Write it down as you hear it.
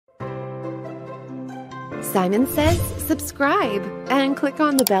Simon Says subscribe and click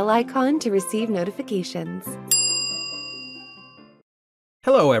on the bell icon to receive notifications.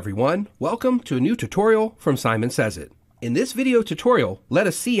 Hello everyone, welcome to a new tutorial from Simon Says It. In this video tutorial, let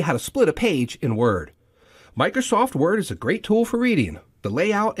us see how to split a page in Word. Microsoft Word is a great tool for reading. The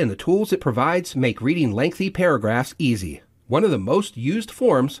layout and the tools it provides make reading lengthy paragraphs easy. One of the most used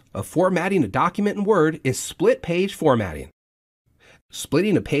forms of formatting a document in Word is split page formatting.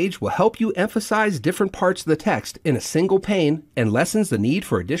 Splitting a page will help you emphasize different parts of the text in a single pane and lessens the need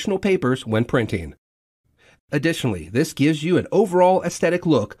for additional papers when printing. Additionally, this gives you an overall aesthetic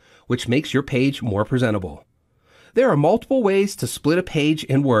look, which makes your page more presentable. There are multiple ways to split a page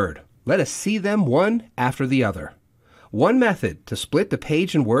in Word. Let us see them one after the other. One method to split the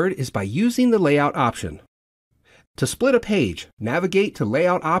page in Word is by using the Layout option. To split a page, navigate to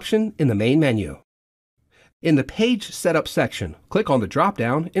Layout option in the main menu. In the Page Setup section, click on the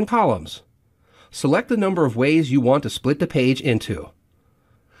drop-down in Columns. Select the number of ways you want to split the page into.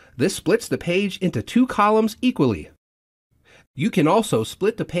 This splits the page into 2 columns equally. You can also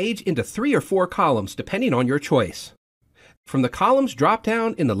split the page into 3 or 4 columns depending on your choice. From the Columns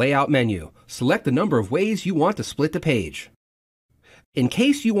drop-down in the Layout menu, select the number of ways you want to split the page. In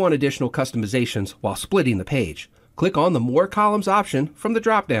case you want additional customizations while splitting the page, click on the More Columns option from the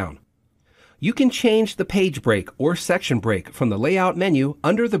drop-down. You can change the page break or section break from the Layout menu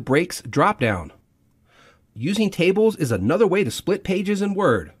under the Breaks drop-down. Using tables is another way to split pages in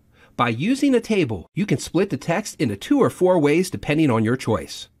Word. By using a table, you can split the text into 2 or 4 ways depending on your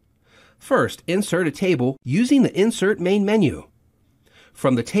choice. First, insert a table using the Insert main menu.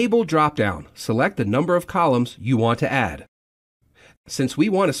 From the Table drop-down, select the number of columns you want to add. Since we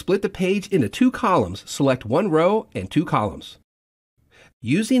want to split the page into 2 columns, select 1 row and 2 columns.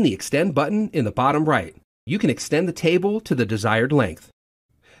 Using the Extend button in the bottom right, you can extend the table to the desired length.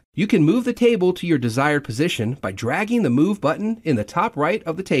 You can move the table to your desired position by dragging the Move button in the top right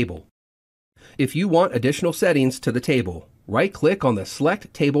of the table. If you want additional settings to the table, right-click on the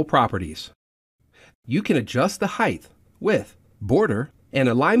Select Table Properties. You can adjust the height, width, border, and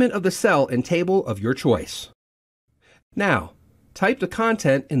alignment of the cell and table of your choice. Now, type the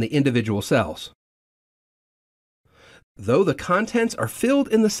content in the individual cells. Though the contents are filled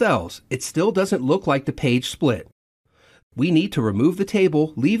in the cells, it still doesn't look like the page split. We need to remove the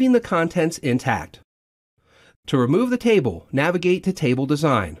table, leaving the contents intact. To remove the table, navigate to Table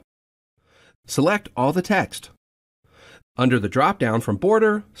Design. Select all the text. Under the drop-down from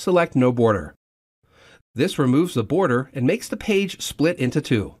Border, select No Border. This removes the border and makes the page split into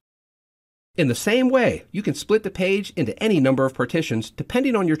 2. In the same way, you can split the page into any number of partitions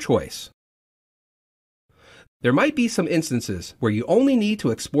depending on your choice. There might be some instances where you only need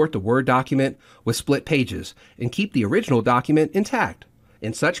to export the Word document with split pages and keep the original document intact.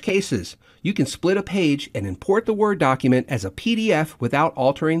 In such cases, you can split a page and import the Word document as a PDF without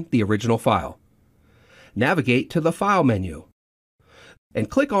altering the original file. Navigate to the File menu and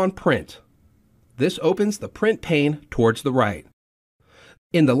click on Print. This opens the Print pane towards the right.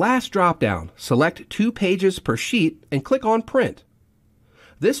 In the last drop-down, select 2 pages per sheet and click on Print.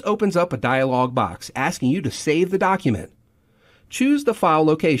 This opens up a dialog box asking you to save the document. Choose the file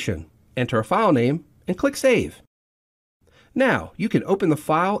location, enter a file name, and click Save. Now, you can open the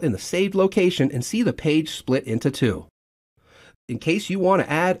file in the saved location and see the page split into 2. In case you want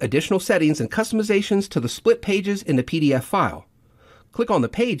to add additional settings and customizations to the split pages in the PDF file, click on the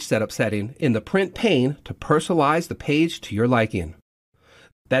Page Setup setting in the Print pane to personalize the page to your liking.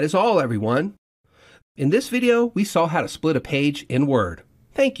 That is all, everyone. In this video, we saw how to split a page in Word.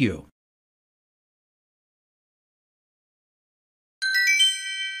 Thank you.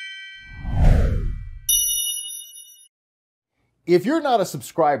 If you're not a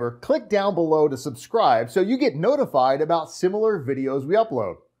subscriber, click down below to subscribe so you get notified about similar videos we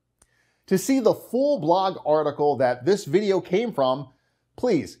upload. To see the full blog article that this video came from,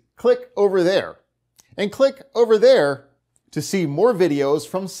 please click over there. And click over there to see more videos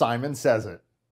from Simon Says It.